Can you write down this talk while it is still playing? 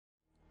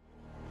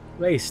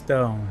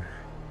Stone.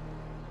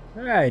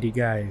 Alrighty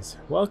guys,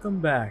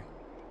 welcome back.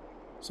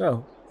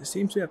 So, it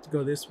seems we have to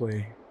go this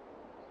way.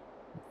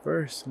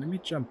 First, let me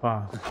jump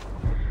off.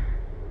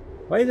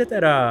 Why is it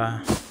that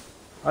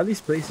all these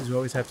places we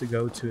always have to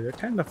go to, they're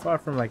kind of far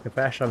from like the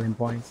fast traveling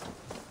points.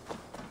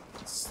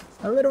 It's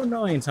a little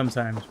annoying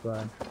sometimes,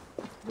 but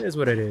it is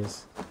what it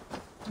is.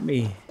 Let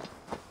me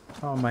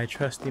call my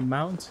trusty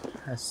mount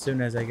as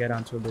soon as I get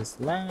onto this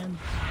land.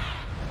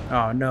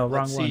 Oh no,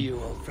 wrong Let's one. see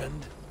you, old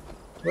friend.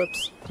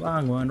 Whoops,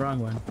 wrong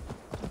one.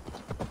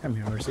 Come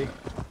here, horsey.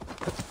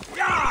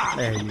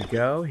 There you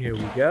go, here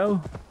we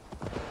go.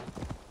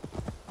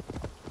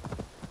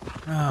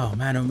 Oh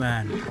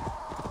man.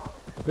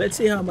 Let's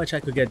see how much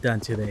I could get done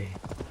today.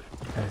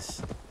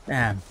 Because,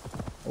 damn.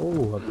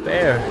 Oh, a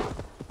bear.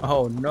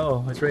 Oh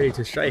no, it's ready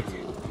to strike.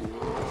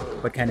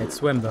 But can it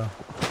swim though?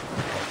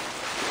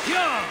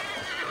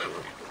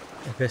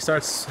 If it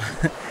starts,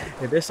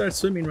 if it starts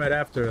swimming right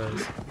after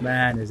us,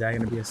 man, is that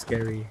gonna be a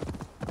scary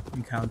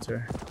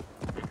encounter?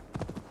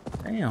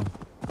 Damn.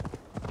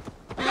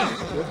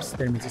 Whoops,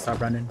 didn't mean to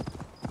stop running.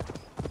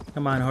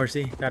 Come on,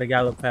 horsey, gotta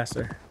gallop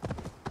faster.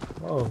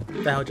 Whoa,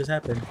 what the hell just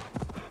happened?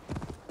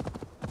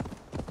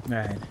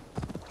 Alright.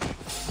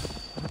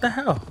 What the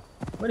hell?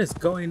 What is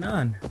going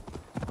on?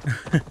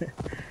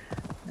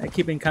 I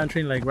keep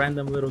encountering like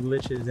random little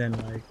glitches and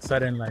like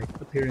sudden like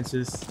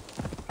appearances.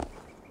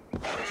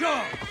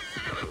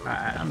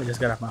 I'm gonna just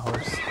get off my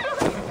horse.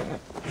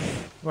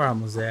 We're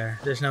almost there.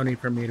 There's no need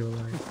for me to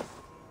like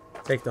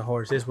take the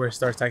horse. This is where it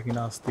starts acting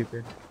all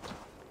stupid.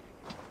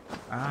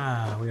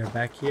 Ah, we are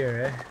back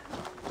here,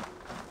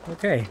 eh?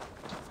 Okay.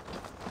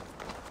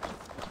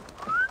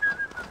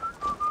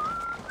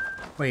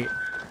 Wait.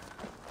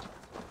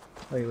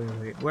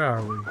 Where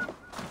are we?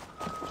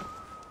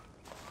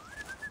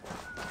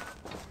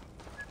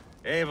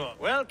 Eivor,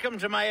 welcome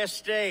to my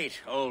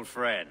estate, old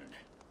friend.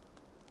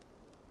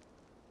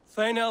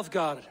 Thegn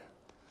Elfgard.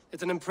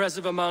 It's an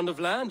impressive amount of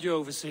land you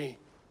oversee.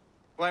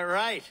 Quite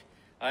right.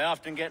 I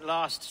often get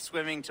lost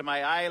swimming to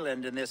my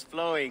island in this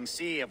flowing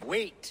sea of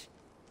wheat.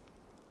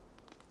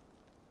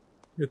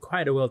 You're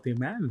quite a wealthy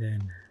man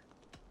then.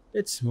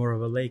 It's more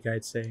of a lake,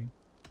 I'd say.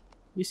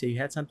 You say you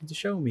had something to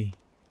show me.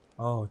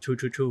 Oh,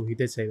 true. He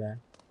did say that.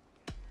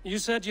 You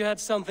said you had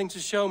something to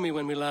show me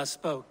when we last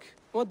spoke.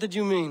 What did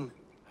you mean?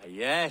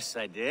 Yes,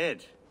 I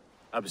did.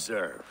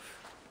 Observe.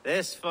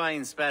 This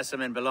fine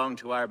specimen belonged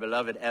to our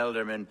beloved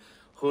elderman,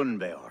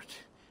 Hunbeort,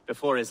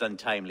 before his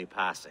untimely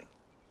passing.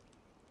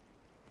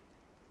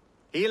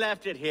 He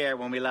left it here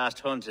when we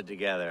last hunted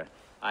together.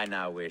 I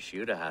now wish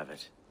you to have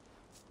it.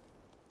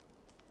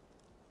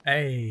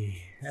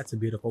 Hey, that's a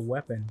beautiful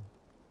weapon.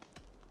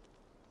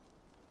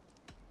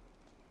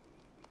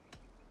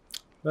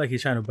 I feel like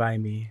he's trying to buy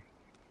me.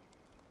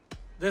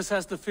 This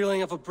has the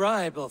feeling of a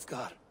bribe,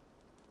 Elfgard.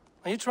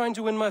 Are you trying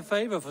to win my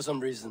favor for some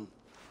reason?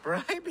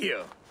 Bribe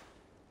you?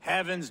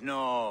 Heavens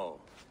no.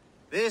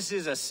 This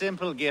is a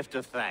simple gift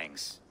of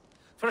thanks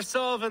for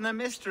solving the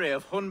mystery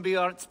of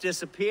Hunbeort's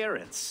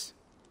disappearance.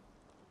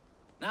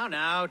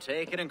 Now,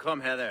 take it and come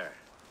hither.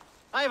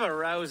 I have a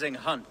rousing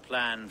hunt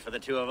planned for the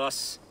two of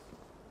us.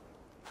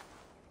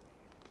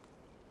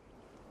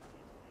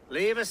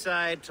 Leave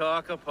aside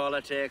talk of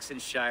politics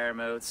and shire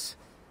moats.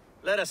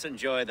 Let us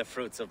enjoy the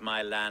fruits of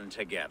my land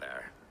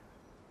together.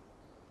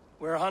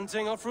 We're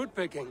hunting or fruit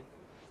picking?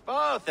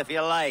 Both, if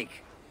you like.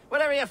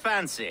 Whatever you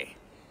fancy.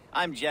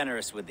 I'm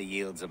generous with the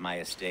yields of my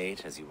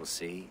estate, as you will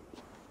see.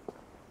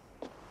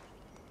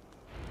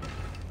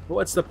 But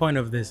what's the point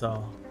of this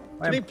all?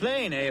 To be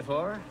plain,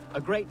 Eivor,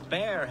 a great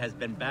bear has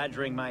been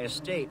badgering my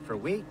estate for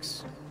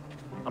weeks.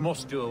 I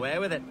must do away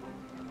with it,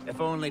 if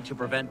only to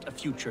prevent a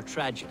future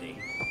tragedy.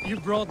 You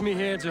brought me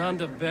here to hunt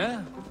a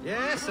bear?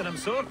 Yes, and I'm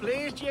so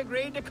pleased you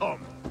agreed to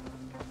come.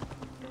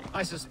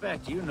 I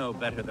suspect you know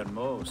better than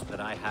most that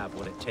I have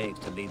what it takes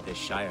to lead this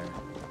shire.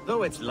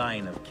 Though its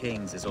line of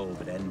kings is all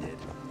but ended,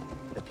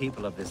 the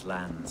people of this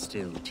land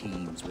still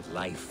teems with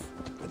life,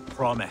 with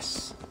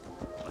promise.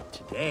 But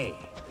today,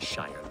 the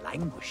shire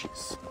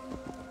languishes.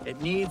 It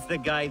needs the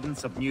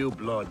guidance of new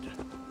blood.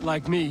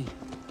 Like me.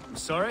 I'm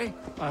sorry?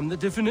 I'm the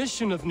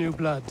definition of new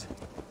blood.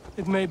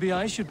 It may be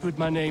I should put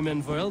my name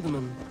in for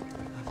Elderman.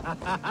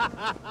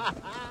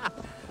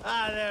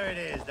 There it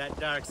is, that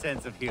dark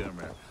sense of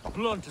humor.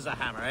 Blunt as a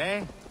hammer,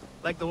 eh?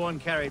 Like the one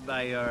carried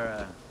by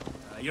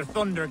your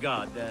thunder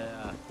god,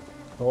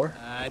 Thor?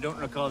 I don't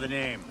recall the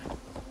name.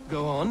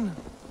 Go on.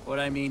 What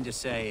I mean to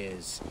say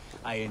is,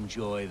 I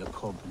enjoy the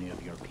company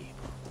of your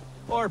people.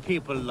 Or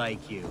people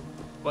like you.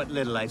 What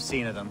little I've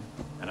seen of them.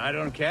 And I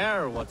don't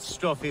care what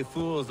stuffy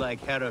fools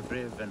like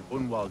Herefriv and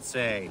Hunwald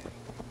say.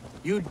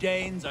 You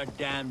Danes are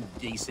damn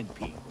decent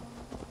people.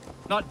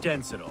 Not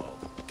dense at all.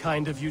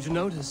 Kind of you to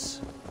notice.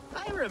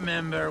 I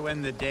remember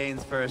when the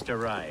Danes first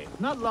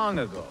arrived, not long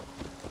ago.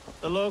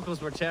 The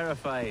locals were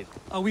terrified.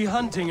 Are we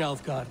hunting,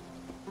 Elfgard?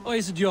 Or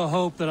is it your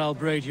hope that I'll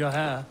braid your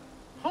hair?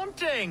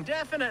 Hunting,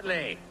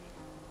 definitely.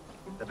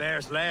 The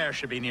bear's lair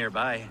should be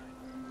nearby.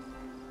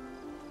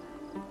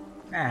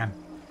 Damn.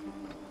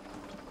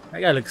 That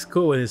guy looks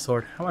cool with his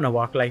sword. I want to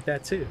walk like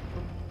that too.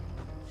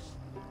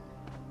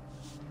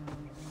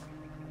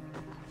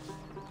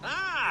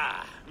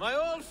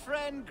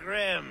 And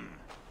Grim.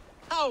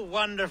 How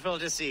wonderful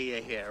to see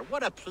you here.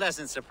 What a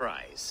pleasant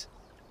surprise.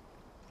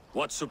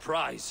 What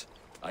surprise?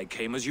 I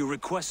came as you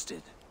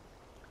requested.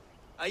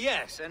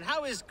 Yes, and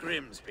how is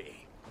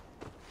Grimsby?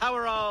 How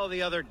are all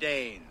the other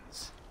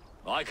Danes?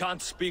 I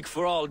can't speak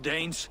for all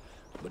Danes,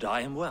 but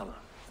I am well,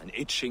 and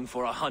itching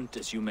for a hunt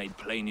as you made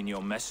plain in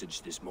your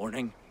message this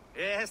morning.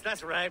 Yes,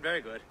 that's right.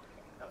 Very good.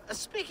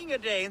 Speaking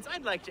of Danes,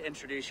 I'd like to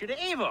introduce you to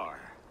Eivor.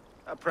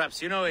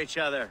 Perhaps you know each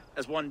other,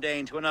 as one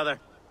Dane to another.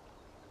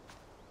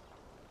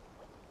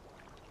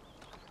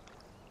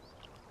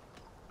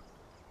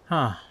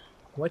 Huh.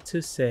 What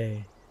to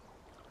say?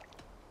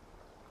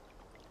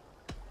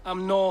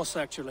 I'm Norse,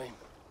 actually.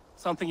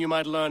 Something you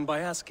might learn by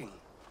asking.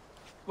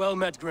 Well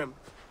met, Grim.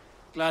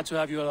 Glad to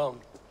have you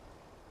along.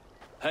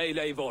 Hey,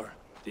 Eivor.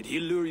 Did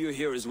he lure you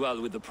here as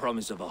well with the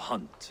promise of a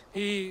hunt?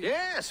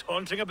 Yes,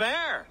 hunting a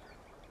bear.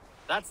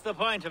 That's the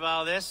point of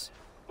all this.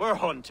 We're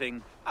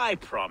hunting, I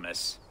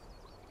promise.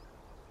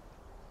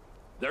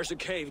 There's a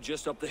cave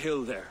just up the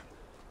hill there.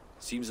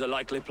 Seems a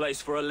likely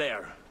place for a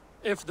lair.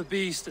 If the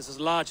beast is as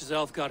large as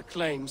Elfgard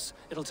claims,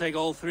 it'll take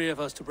all three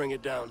of us to bring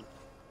it down.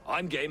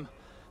 I'm game.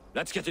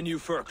 Let's get a new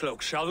fur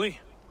cloak, shall we?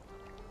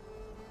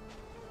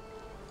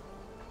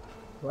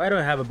 Why do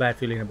I have a bad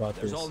feeling about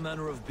There's this? all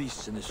manner of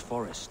beasts in this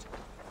forest.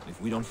 If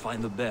we don't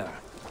find the bear,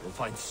 we'll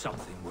find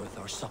something worth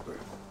our supper.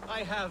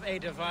 I have a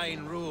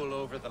divine rule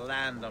over the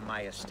land on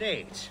my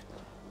estate.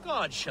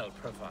 God shall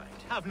provide.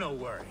 Have no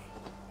worry.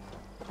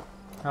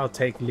 I'll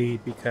take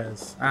lead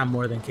because I'm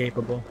more than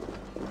capable.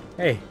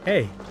 Hey,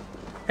 hey,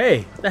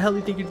 hey! What the hell do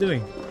you think you're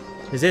doing?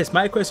 Is this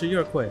my quest or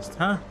your quest,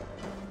 huh?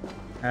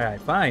 Alright,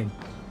 fine.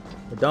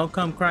 But don't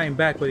come crying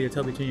back with your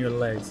tail between your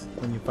legs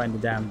when you find the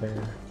damn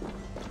bear.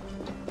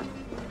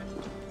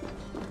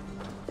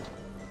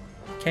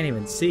 Can't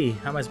even see.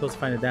 How am I supposed to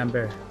find the damn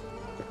bear?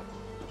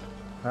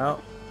 Well,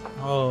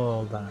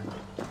 hold on.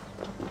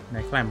 Can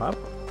I climb up?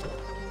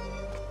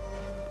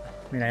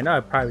 I mean, I know I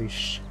probably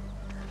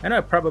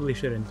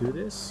shouldn't do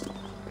this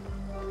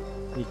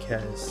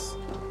because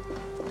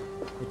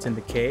it's in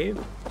the cave,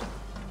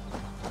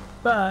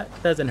 but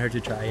it doesn't hurt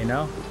to try, you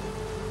know?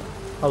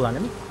 Hold on,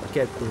 let me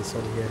get this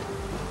over here.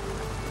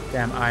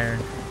 Damn iron.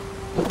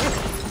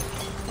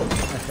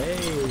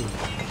 Hey.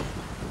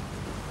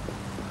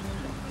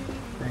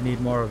 I need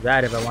more of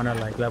that if I want to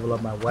like level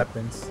up my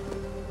weapons.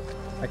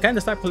 I kind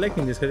of stopped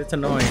collecting this because it's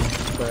annoying,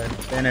 but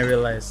then I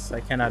realized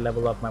I cannot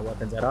level up my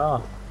weapons at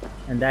all.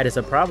 And that is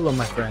a problem,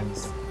 my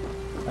friends.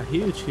 A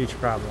huge, huge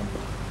problem.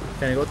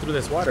 Can I go through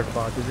this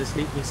waterfall? Does this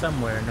lead me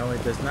somewhere? No,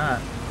 it does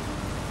not.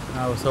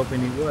 I was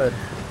hoping it would.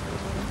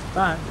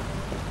 But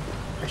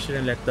I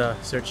shouldn't let the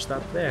search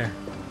stop there.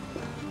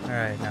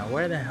 Alright, now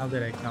where the hell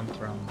did I come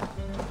from?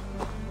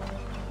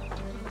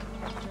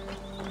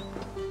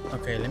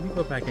 Okay, let me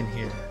go back in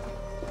here.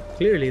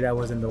 Clearly that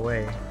wasn't the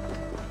way.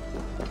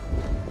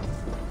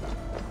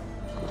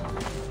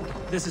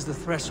 This is the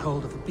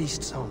threshold of a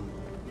beast's home.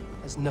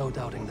 There's no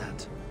doubting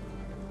that.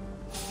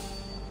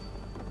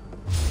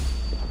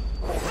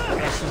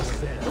 That's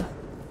there.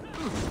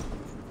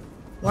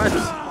 What?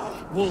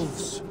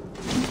 Wolves.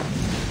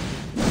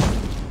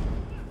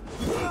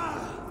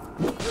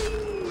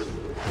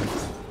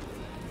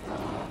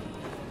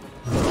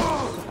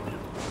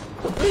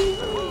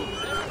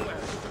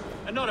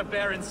 And not a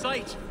bear in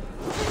sight.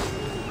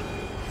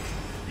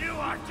 You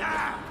are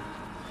down.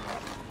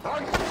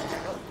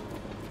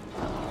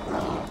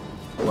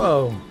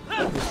 Whoa.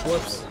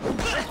 Whoops.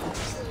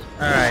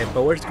 Alright,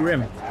 but where's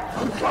Grim?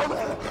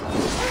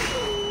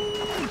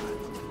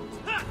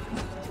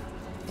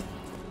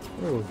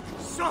 Ooh.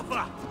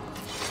 Suffer.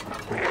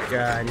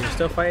 God, you're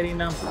still fighting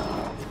now?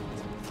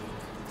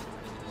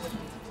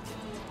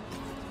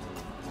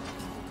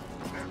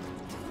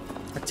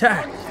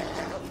 Attack!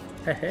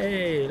 Hey,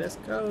 hey, let's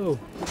go!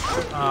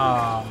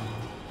 Aww.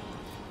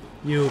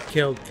 You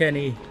killed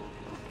Kenny.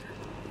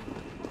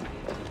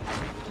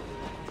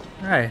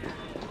 Alright.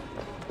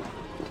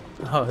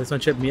 Oh, this one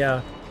tripped me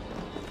out.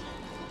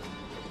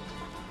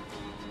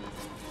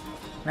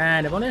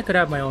 Man, if only I could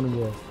have my own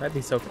wolf. That'd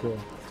be so cool.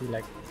 Be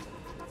like,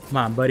 come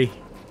on, buddy.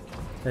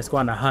 Let's go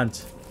on a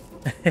hunt.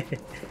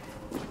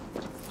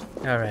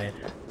 Alright.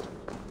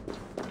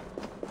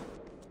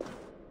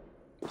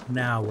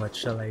 Now what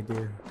shall I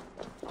do?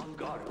 On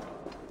guard.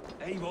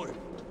 Eivor,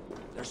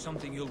 there's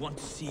something you'll want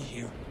to see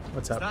here.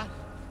 What's up?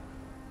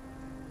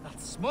 That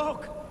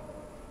smoke!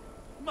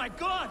 My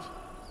God!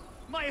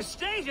 My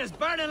estate is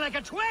burning like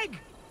a twig!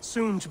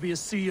 Soon to be a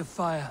sea of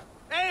fire.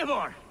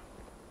 Eivor!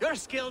 You're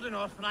skilled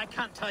enough, and I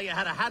can't tell you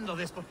how to handle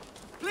this, but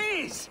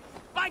please!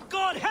 By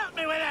God, help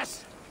me with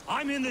this!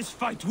 I'm in this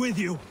fight with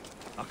you.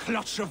 A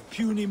clutch of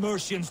puny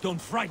Mercians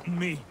don't frighten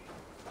me.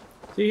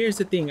 See, here's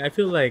the thing. I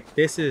feel like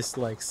this is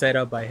like set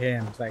up by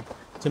him, like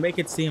to make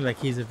it seem like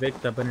he's a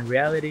victim, but in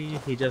reality,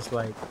 he just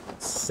like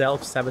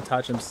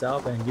self-sabotage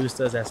himself and used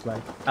us as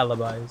like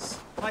alibis.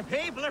 My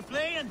people are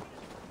fleeing!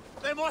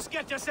 They must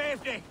get to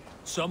safety!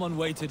 Someone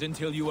waited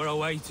until you were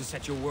away to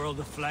set your world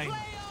aflame.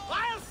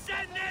 I'll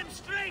send them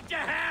straight to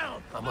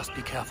hell! I must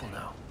be careful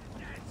now.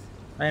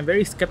 I am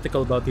very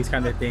skeptical about these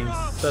kind of things,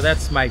 so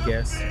that's my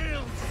guess.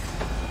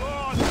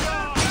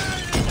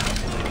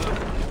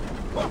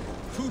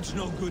 Food's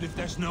no good if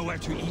there's nowhere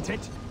to eat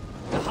it.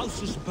 The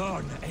houses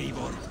burn,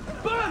 Eivor.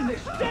 Burn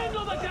this stand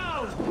on the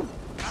down!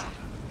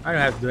 I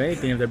don't have to do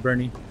anything if they're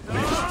burning.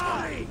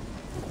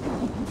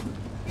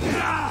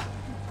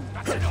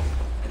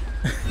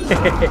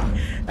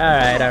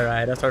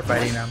 Alright, I'll start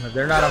fighting them. If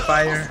they're not on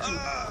fire.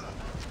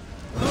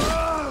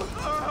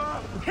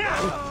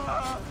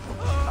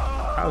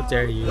 How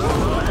dare you?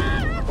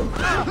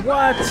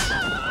 What?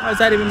 How is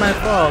that even my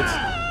fault?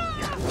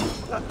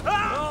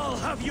 I'll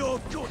have your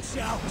guts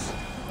out.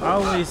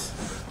 Always.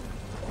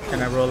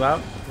 Can I roll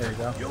out? There you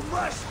go. You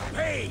must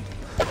pay.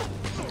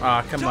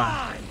 Aw, come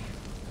on.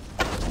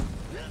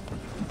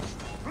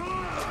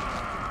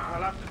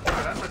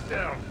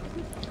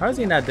 How is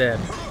he not dead?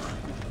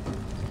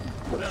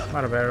 I'm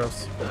out of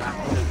arrows.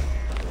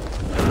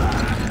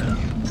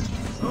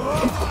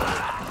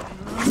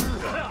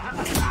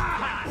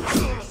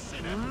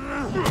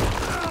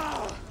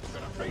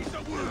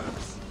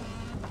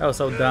 That was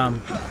so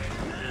dumb.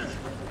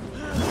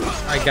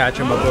 I got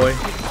you, my boy.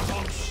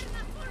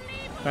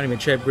 Don't even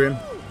trip, Grim.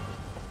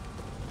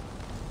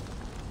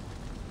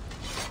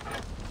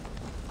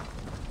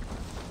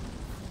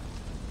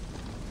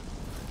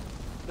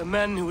 The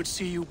men who would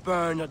see you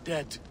burn are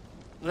dead.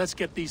 Let's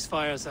get these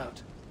fires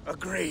out.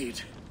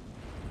 Agreed.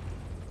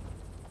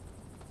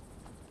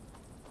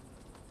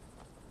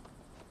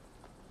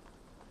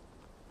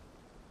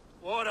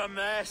 What a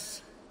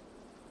mess.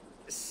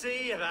 A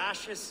sea of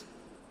ashes.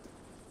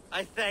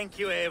 I thank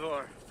you,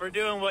 Eivor, for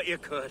doing what you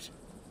could.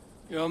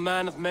 You're a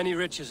man of many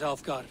riches,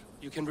 Alfgar.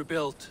 You can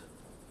rebuild.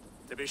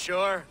 To be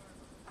sure.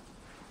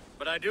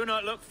 But I do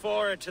not look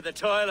forward to the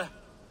toil.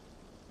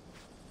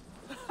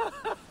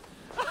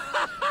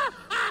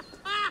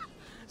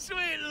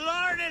 Sweet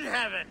Lord in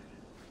heaven!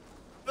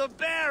 The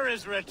bear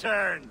is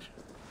returned!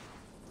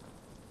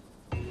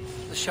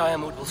 The Shire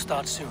moot will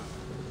start soon.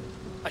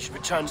 I should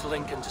return to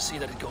Lincoln to see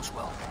that it goes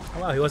well.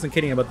 Oh, wow, he wasn't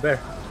kidding about the bear.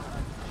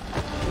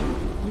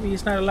 Maybe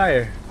he's not a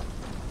liar.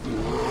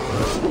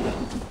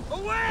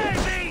 Away,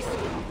 beast!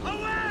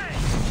 Away!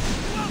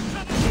 You won't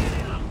trouble me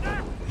any longer!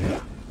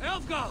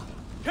 Alfgar!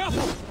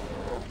 Careful!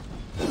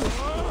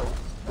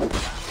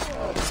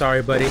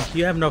 Sorry, buddy.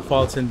 You have no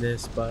faults in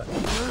this, but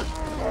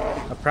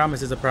a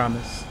promise is a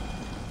promise.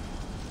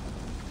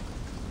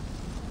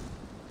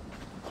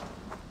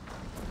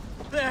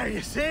 There,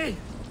 you see?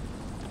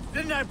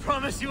 Didn't I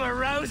promise you a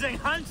rousing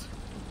hunt?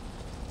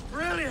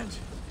 Brilliant!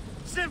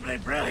 Simply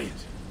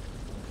brilliant!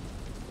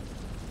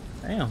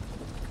 Damn.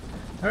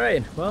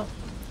 Alright, well,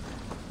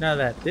 now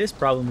that this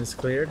problem is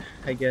cleared,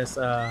 I guess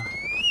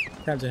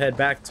time to head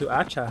back to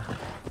Acha.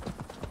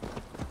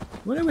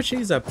 Wonder what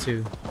she's up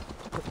to.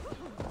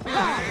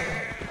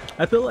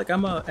 I feel like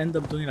I'm gonna end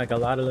up doing like a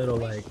lot of little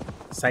like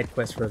side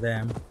quests for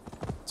them,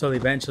 so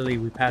eventually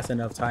we pass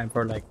enough time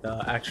for like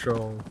the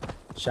actual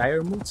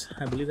Shire moot,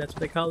 I believe that's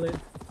what they call it.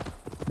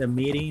 The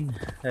meeting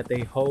that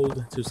they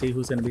hold to see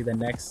who's gonna be the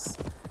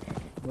next.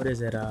 What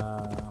is it?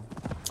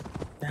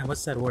 Damn,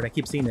 what's that word? I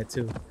keep seeing it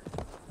too.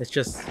 It's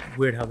just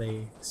weird how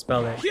they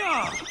spell it.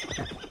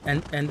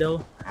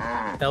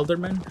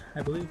 Elderman,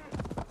 I believe.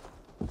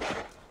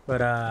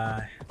 But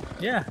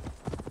yeah.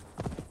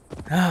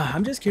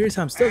 I'm just curious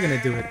how I'm still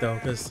gonna do it though,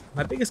 because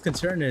my biggest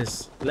concern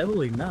is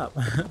leveling up.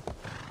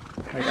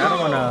 Like I don't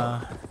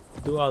wanna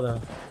do all the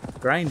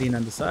grinding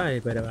on the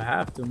side, but if I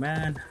have to,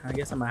 man, I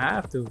guess I'm gonna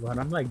have to. But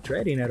I'm like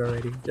dreading it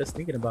already, just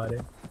thinking about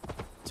it.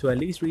 To at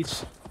least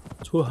reach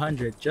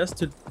 200, just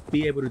to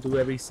be able to do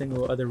every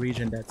single other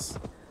region that's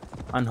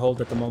on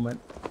hold at the moment.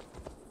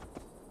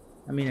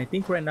 I mean, I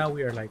think right now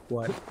we are like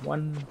what,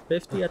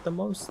 150 at the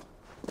most.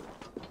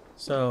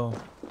 So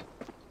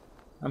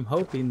I'm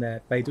hoping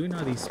that by doing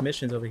all these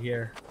missions over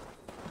here,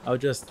 I'll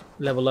just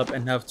level up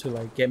enough to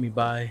like get me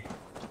by.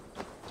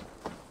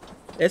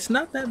 It's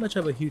not that much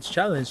of a huge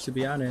challenge, to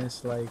be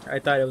honest. Like I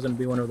thought it was gonna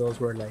be one of those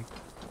where like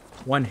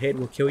one hit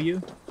will kill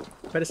you,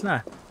 but it's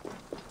not.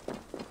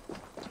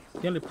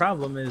 The only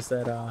problem is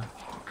that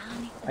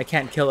I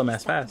can't kill him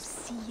as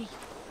fast.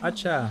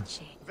 Acha.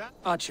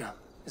 Acha,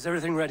 is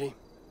everything ready?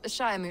 The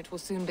Shire moot will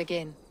soon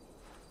begin.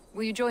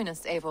 Will you join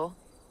us, Eivor?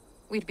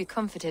 We'd be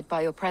comforted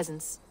by your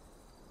presence.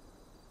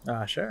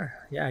 Sure.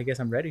 Yeah, I guess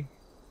I'm ready.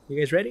 You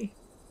guys ready?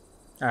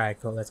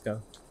 Alright, cool, let's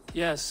go.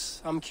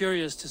 Yes, I'm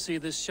curious to see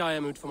this Shire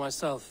moot for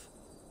myself.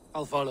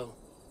 I'll follow.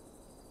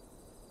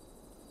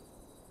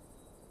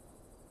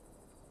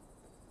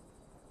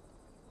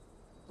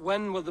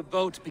 When will the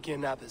boat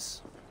begin,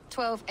 Abbess?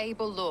 12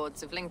 able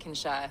lords of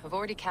Lincolnshire have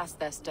already cast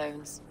their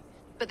stones,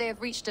 but they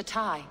have reached a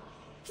tie.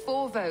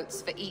 4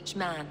 votes for each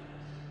man.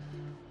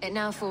 It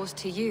now falls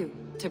to you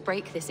to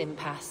break this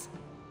impasse.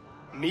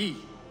 Me?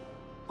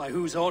 By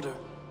whose order?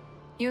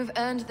 You have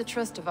earned the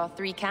trust of our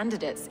 3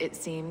 candidates, it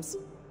seems.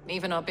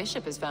 Even our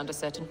bishop has found a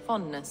certain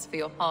fondness for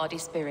your hardy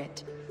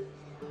spirit.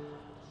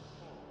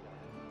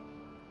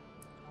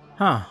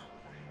 Huh.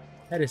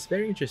 That is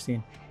very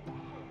interesting.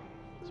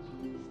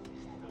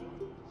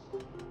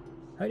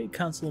 How do you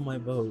cancel my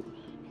vote?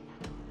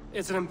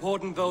 It's an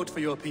important vote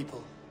for your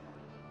people.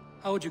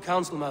 How would you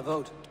counsel my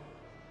vote?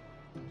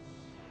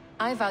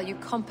 I value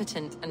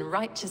competent and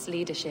righteous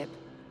leadership,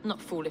 not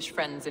foolish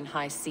friends in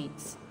high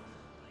seats.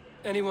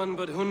 Anyone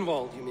but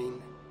Hunwald, you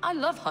mean? I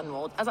love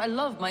Hunwald as I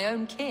love my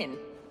own kin.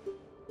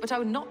 But I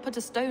would not put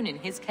a stone in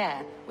his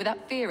care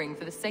without fearing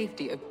for the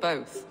safety of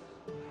both.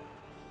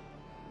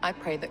 I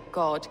pray that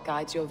God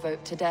guides your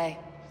vote today,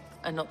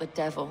 and not the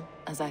devil,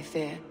 as I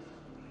fear.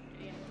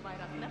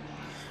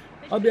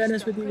 I'll be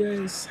honest with you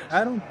guys,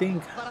 I don't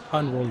think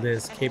Hunwald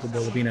is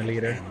capable of being a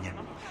leader.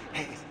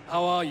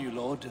 How are you,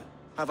 Lord?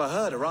 Have I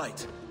heard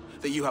aright?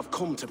 That you have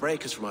come to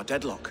break us from our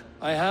deadlock?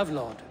 I have,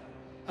 Lord.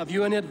 Have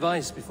you any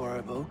advice before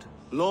I vote?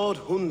 Lord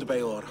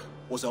Hundbeor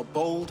was a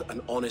bold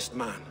and honest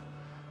man,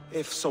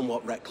 if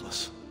somewhat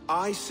reckless.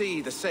 I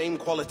see the same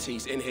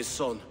qualities in his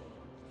son.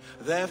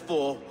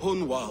 Therefore,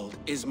 Hunwald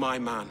is my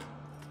man.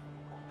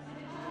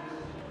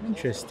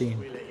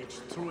 Interesting.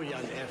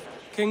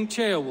 King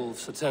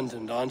Ceolwulf's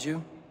attendant, aren't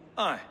you?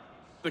 Aye.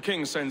 The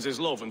king sends his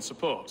love and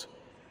support.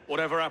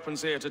 Whatever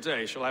happens here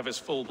today shall have his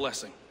full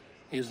blessing.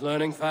 He's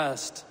learning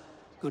fast.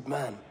 Good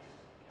man.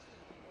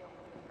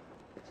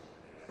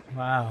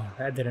 Wow,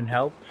 that didn't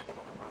help.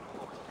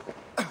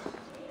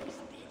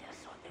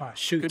 Ah,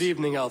 shoot. Good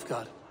evening,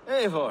 Alfgard.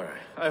 Eivor,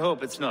 I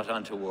hope it's not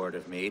untoward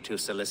of me to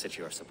solicit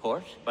your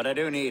support, but I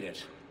do need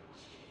it.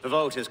 The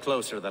vote is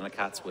closer than a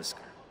cat's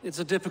whisker. It's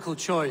a difficult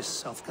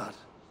choice, Alfgard.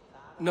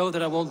 Know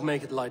that I won't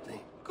make it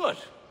lightly. Good,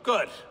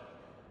 good.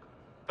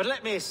 But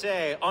let me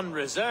say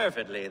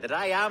unreservedly that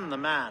I am the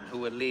man who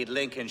will lead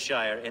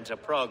Lincolnshire into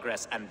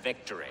progress and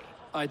victory.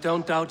 I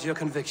don't doubt your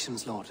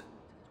convictions, Lord.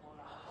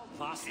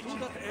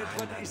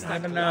 I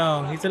don't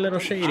know, he's a little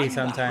shady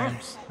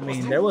sometimes. I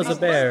mean, there was a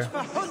bear.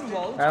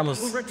 I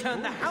almost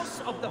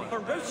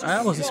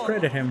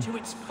discredited him.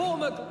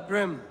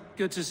 Grim,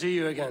 good to see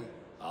you again.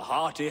 A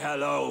hearty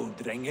hello,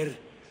 Drenger.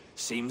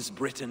 Seems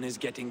Britain is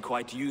getting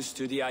quite used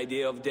to the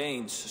idea of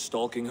Danes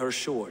stalking her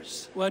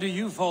shores. Where do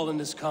you fall in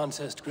this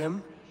contest,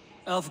 Grim?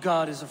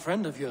 Alfgard is a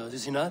friend of yours,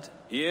 is he not?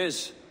 He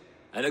is,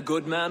 and a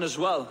good man as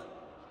well.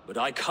 But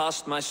I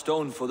cast my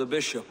stone for the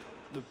bishop.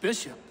 The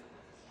bishop?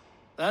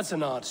 That's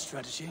an odd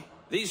strategy.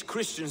 These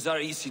Christians are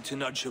easy to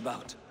nudge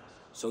about.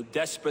 So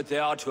desperate they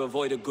are to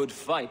avoid a good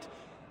fight,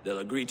 they'll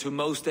agree to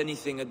most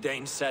anything a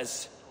Dane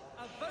says.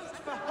 A vote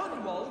for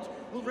Hunwald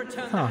will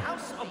return the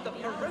House of the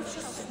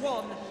Ferocious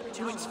Swan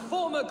to its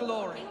former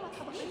glory.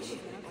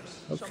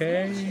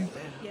 Okay.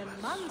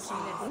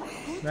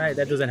 Right,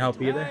 that doesn't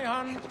help either.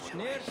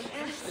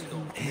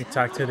 Let me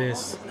talk to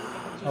this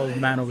old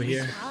man over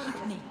here.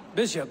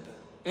 Bishop,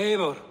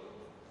 Eivor,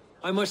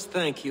 I must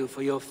thank you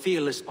for your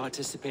fearless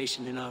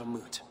participation in our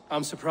moot.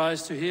 I'm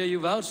surprised to hear you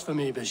vouch for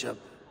me, Bishop.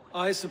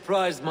 I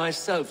surprised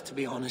myself, to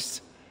be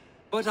honest.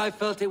 But I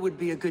felt it would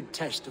be a good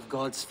test of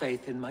God's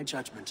faith in my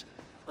judgment.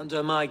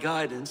 Under my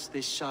guidance,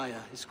 this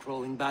Shire is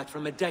crawling back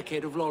from a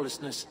decade of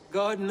lawlessness.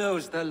 God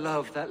knows the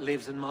love that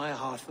lives in my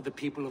heart for the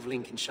people of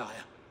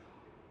Lincolnshire.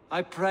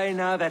 I pray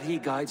now that he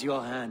guides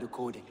your hand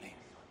accordingly.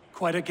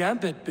 Quite a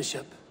gambit,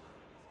 Bishop.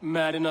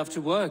 Mad enough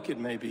to work, it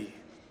may be.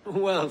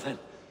 Well then,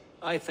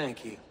 I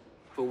thank you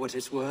for what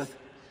it's worth.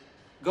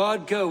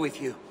 God go with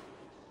you.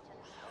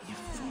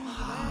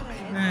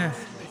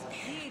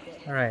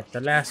 Alright,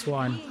 the last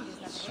one.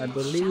 I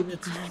believe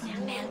it's...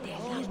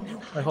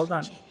 Wait, hold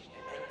on.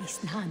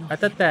 I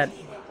thought that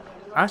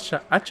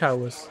Acha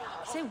was...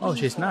 Oh,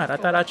 she's not. I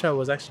thought Acha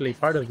was actually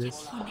part of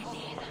this.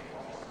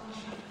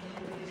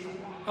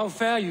 How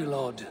fare you,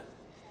 Lord?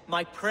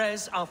 My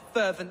prayers are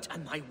fervent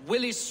and my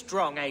will is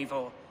strong,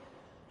 Eivor.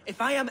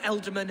 If I am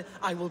Elderman,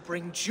 I will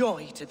bring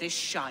joy to this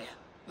Shire.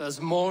 There's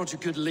more to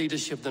good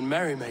leadership than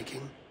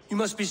merrymaking. You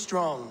must be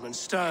strong and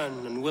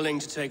stern and willing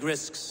to take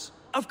risks.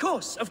 Of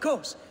course, of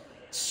course.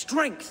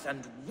 Strength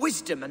and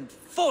wisdom and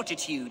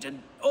fortitude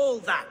and all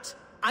that.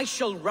 I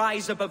shall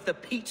rise above the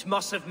peat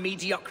moss of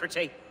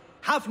mediocrity.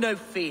 Have no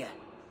fear.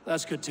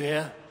 That's good to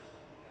hear.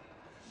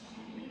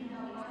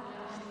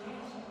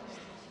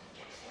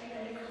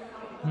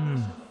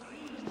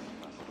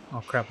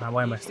 Oh crap,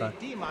 why am I stuck?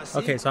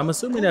 Okay, so I'm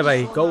assuming that if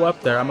I go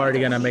up there, I'm already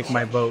gonna make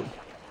my vote.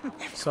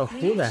 So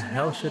who the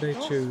hell should I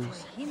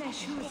choose?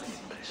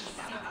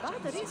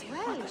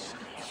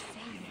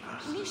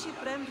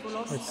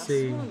 Let's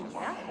see.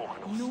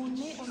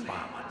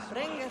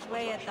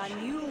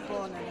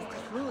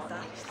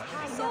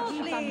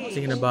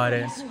 Thinking about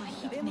it.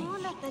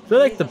 I feel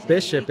like the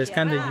bishop is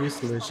kind of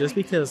useless just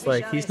because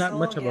like he's not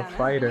much of a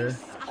fighter.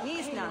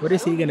 What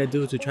is he gonna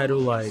do to try to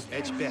like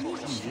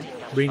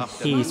bring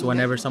peace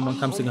whenever someone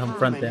comes to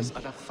confront them?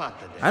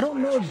 I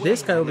don't know if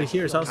this guy over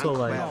here is also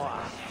like...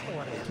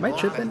 Am I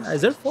tripping?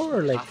 Is there 4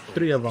 or like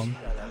 3 of them?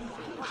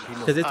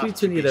 Because it's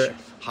between either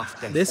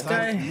this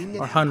guy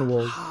or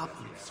Hunwald.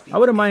 I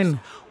wouldn't mind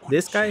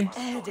this guy,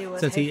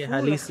 since he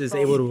at least is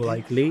able to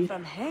like lead.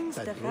 But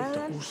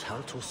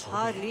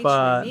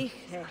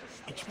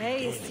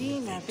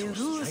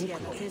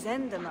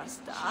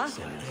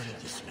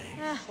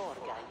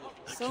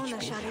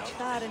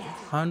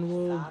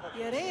Hanwol,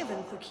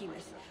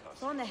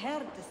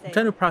 I'm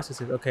trying to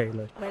process it. Okay,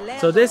 look.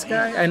 So this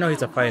guy, I know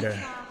he's a fighter,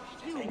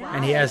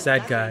 and he has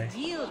that guy.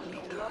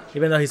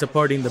 Even though he's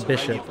supporting the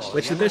bishop,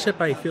 which the bishop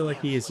I feel like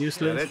he is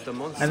useless.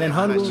 And then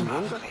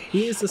Hanwol,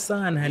 he is the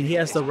son, and he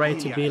has the right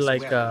to be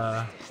like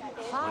an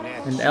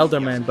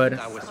elderman. But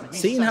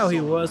seeing how he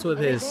was with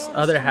his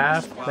other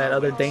half, that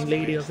other Thegn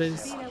lady of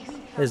his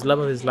love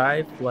of his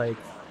life, like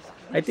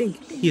I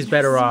think he's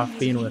better off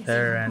being with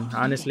her and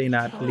honestly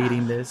not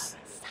leading this.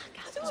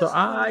 So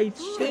I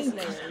think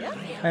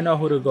I know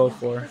who to go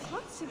for.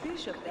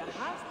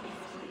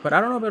 But I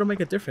don't know if it'll make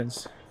a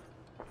difference.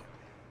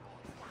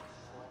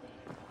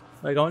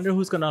 Like, I wonder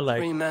who's gonna like...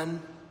 3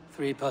 men,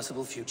 3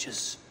 possible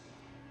futures.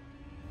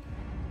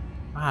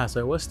 Ah,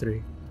 so it was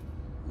 3.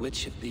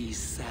 Which of these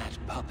sad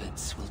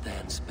puppets will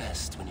dance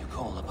best when you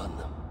call upon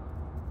them?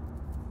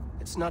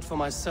 It's not for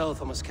myself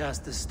I must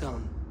cast this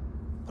stone,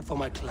 but for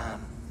my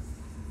clan.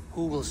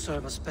 Who will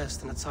serve us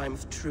best in a time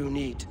of true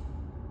need?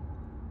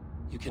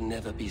 You can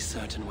never be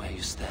certain where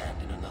you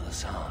stand in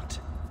another's heart.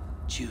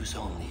 Choose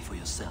only for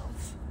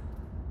yourself.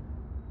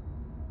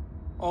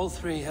 All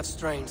 3 have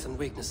strengths and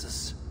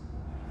weaknesses.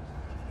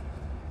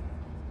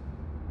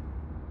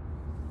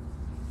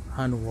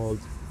 Hanwol,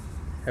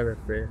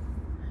 Hereford.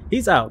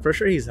 He's out, for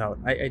sure he's out.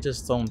 I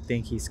just don't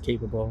think he's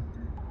capable.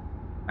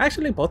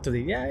 Actually, both of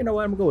these. Yeah, you know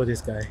what? I'm gonna go with this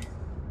guy.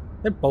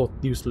 They're both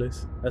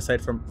useless, aside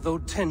from... Though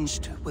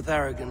tinged with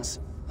arrogance,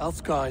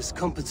 Alfgar is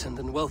competent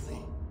and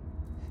wealthy.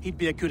 He'd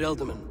be a good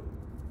elderman,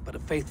 but a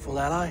faithful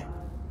ally?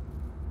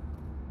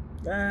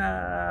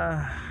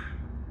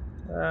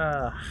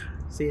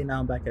 See, now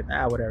I'm back at...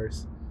 whatever.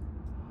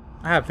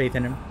 I have faith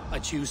in him. I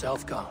choose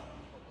Alfgar.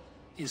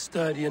 He is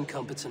sturdy and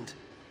competent,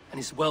 and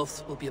his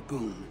wealth will be a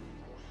boon.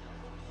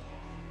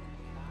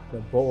 The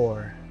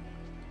boar.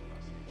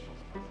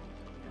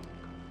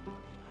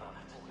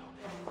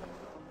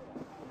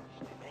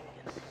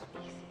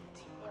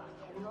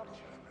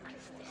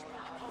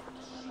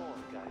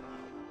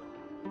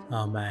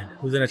 Oh man,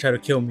 who's gonna try to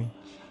kill me?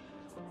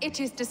 It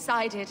is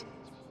decided.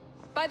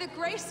 By the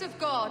grace of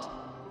God,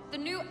 the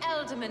new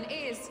Elderman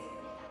is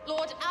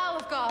Lord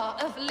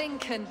Alfgar of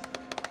Lincoln.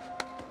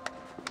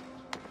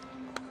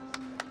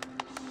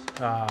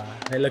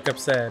 They look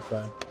upset,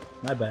 but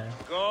my bad.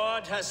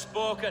 God has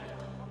spoken,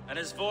 and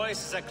his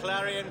voice is a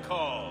clarion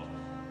call.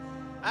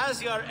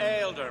 As your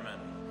ealdorman,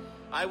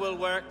 I will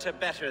work to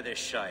better this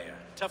shire,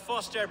 to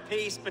foster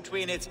peace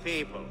between its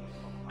people,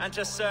 and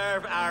to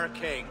serve our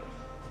king.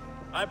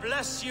 I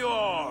bless you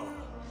all.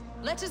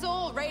 Let us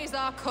all raise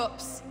our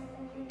cups.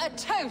 A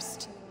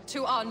toast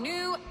to our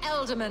new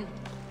Elderman.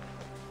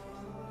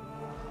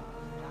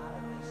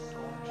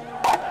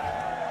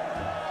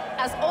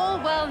 As all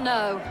well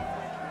know,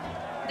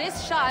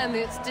 this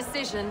Shiremoot's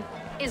decision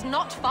is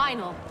not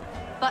final,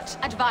 but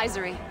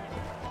advisory.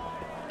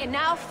 It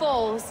now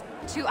falls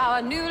to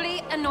our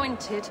newly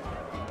anointed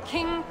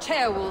King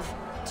Ceolwulf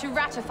to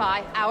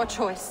ratify our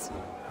choice.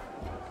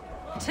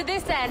 To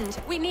this end,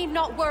 we need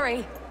not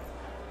worry.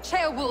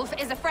 Ceolwulf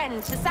is a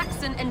friend to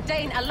Saxon and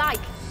Thegn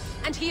alike,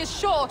 and he is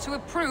sure to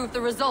approve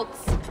the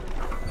results.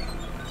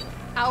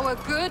 Our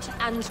good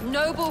and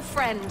noble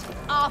friend,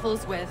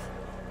 Arthelswith.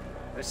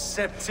 A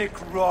septic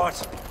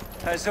rot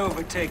has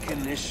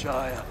overtaken this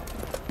shire.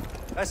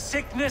 A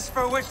sickness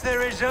for which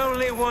there is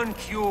only one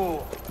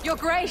cure. Your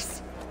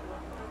Grace!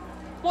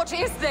 What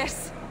is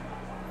this?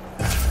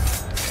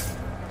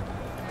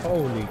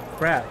 Holy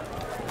crap.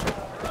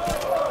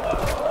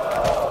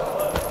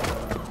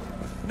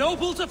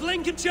 Nobles of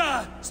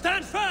Lincolnshire,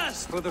 stand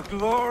fast! For the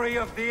glory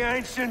of the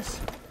ancients,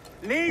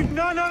 leave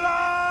none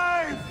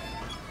alive!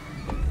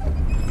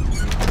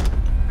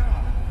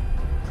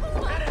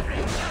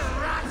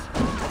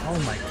 Oh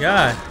my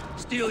god.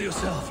 Steel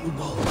yourself, you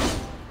bull.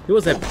 He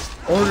was at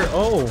order.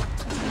 Oh.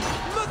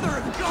 Mother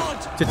of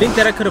God! To think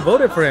that I could have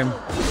voted for him.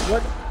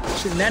 What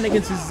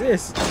shenanigans is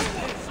this?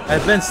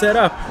 I've been set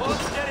up.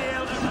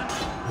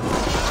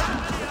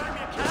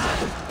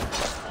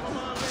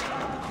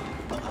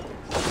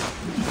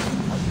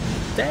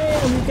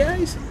 Damn, you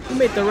guys. You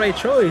made the right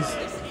choice.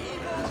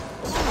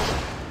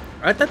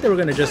 I thought they were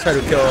gonna just try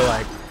to kill,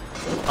 like,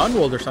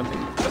 Unwold or something.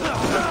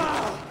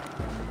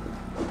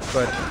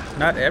 But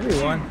not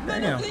everyone.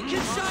 Damn.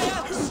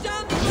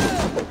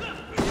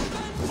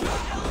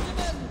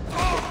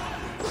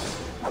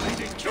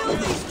 Kill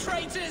these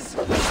traitors!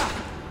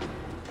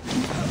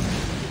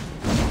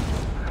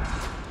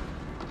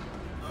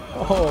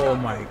 Oh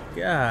my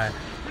god.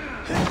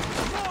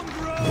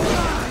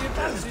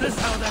 Is this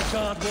how that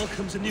guard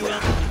welcomes a new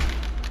elder?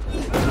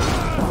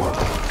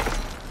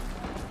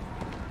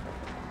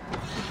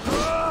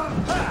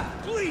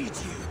 Bleed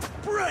you!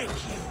 Break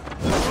you!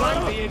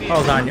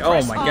 Hold on.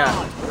 Oh my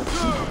god.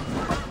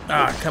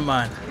 Ah, come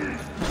on.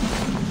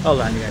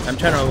 Hold on, you guys. I'm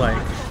trying to,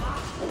 like,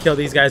 kill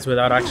these guys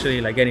without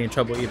actually, like, getting in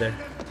trouble either.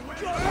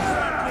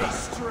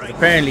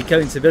 Apparently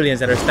killing civilians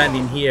that are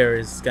standing here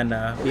is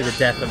gonna be the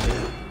death of me.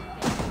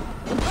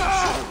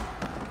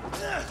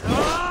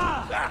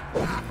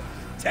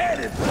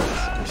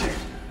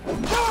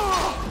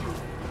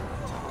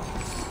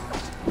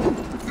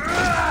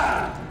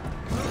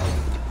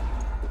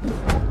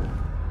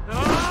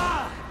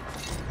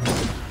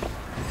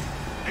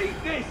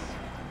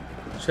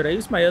 Should I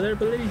use my other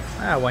ability?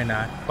 Ah, why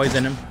not?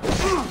 Poison him.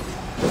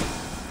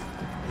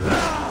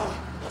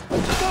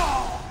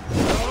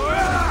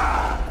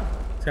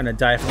 He's gonna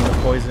die from the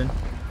poison.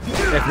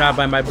 If not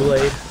by my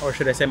blade, or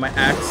should I say my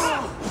axe?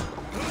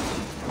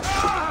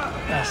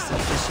 Bastard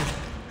bishop.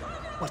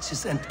 What's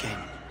his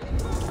endgame?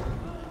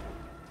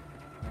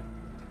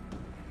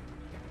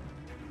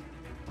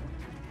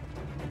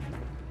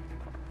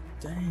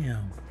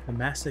 Damn, the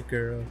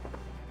massacre.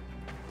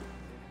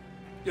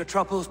 Your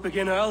troubles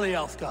begin early,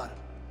 Alfgar.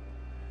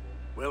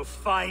 We'll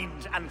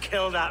find and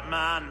kill that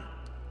man.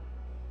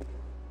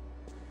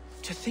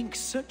 To think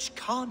such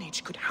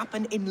carnage could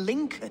happen in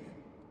Lincoln.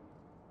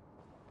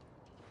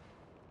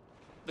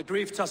 The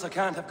grief Tusser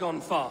can't have gone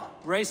far.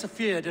 Raise a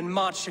feared and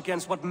march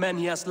against what men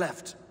he has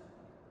left.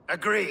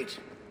 Agreed.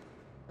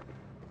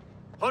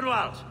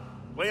 Hunwald,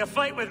 will you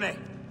fight with me?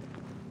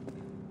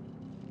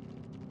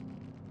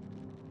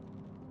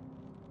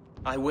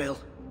 I will.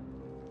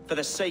 For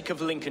the sake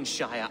of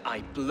Lincolnshire,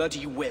 I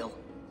bloody will.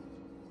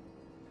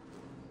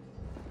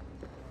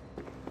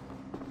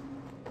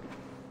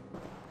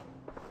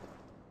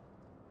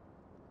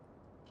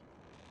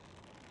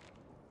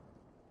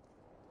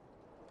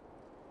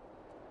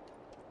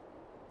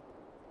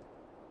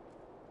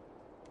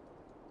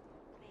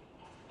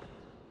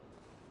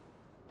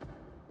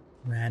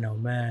 Man, oh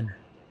man.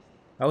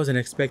 I wasn't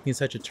expecting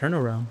such a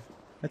turnaround.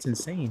 That's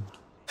insane.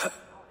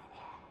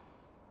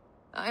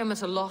 I am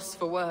at a loss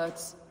for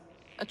words.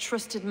 A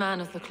trusted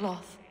man of the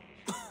cloth.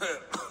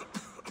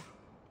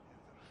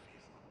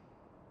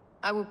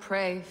 I will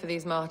pray for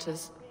these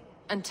martyrs,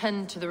 and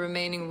tend to the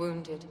remaining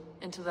wounded,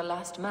 until the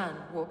last man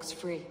walks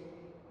free.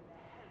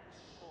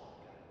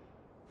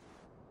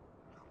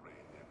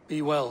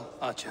 Be well,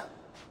 Archer.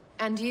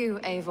 And you,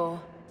 Eivor.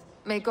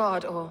 May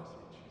God,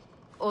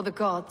 or the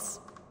gods,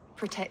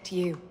 protect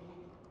you.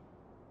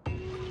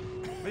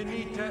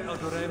 Venite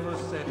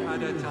adoremus et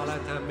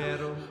adetalata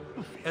merum,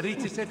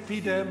 eritis et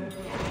fidem,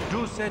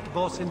 dus et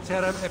vos in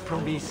terram et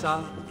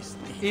promissa,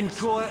 in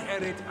tua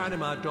erit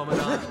anima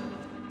domina.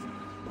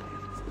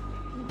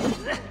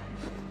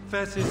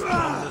 Fessis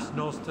omnes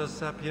nostra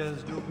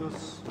sapiens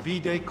dubus,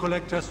 vide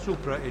collecta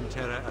supra in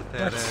terra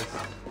atheres,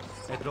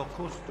 et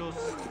locustus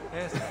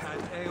est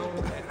ad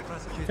eum et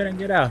praescriptum. Couldn't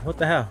get out. What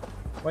the hell?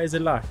 Why is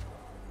it locked?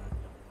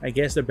 I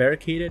guess they're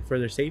barricaded for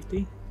their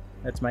safety.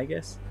 That's my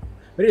guess.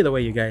 But either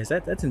way, you guys,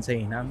 that's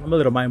insane. I'm a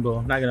little mind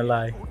blown, not gonna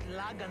lie.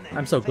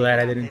 I'm so glad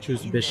I didn't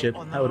choose Bishop.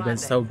 That would have been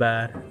so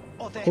bad.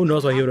 Who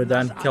knows what he would have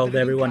done? Killed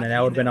everyone, and I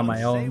would have been on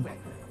my own,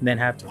 and then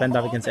have to fend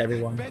off against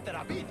everyone.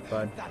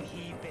 But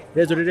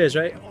it is what it is,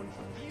 right?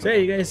 So yeah,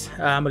 you guys,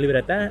 I'm gonna leave it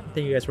at that.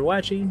 Thank you guys for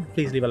watching.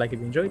 Please leave a like if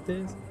you enjoyed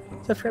this.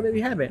 Subscribe if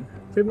you haven't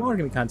for more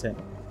gaming content.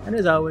 And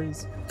as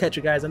always, catch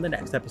you guys on the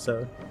next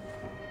episode.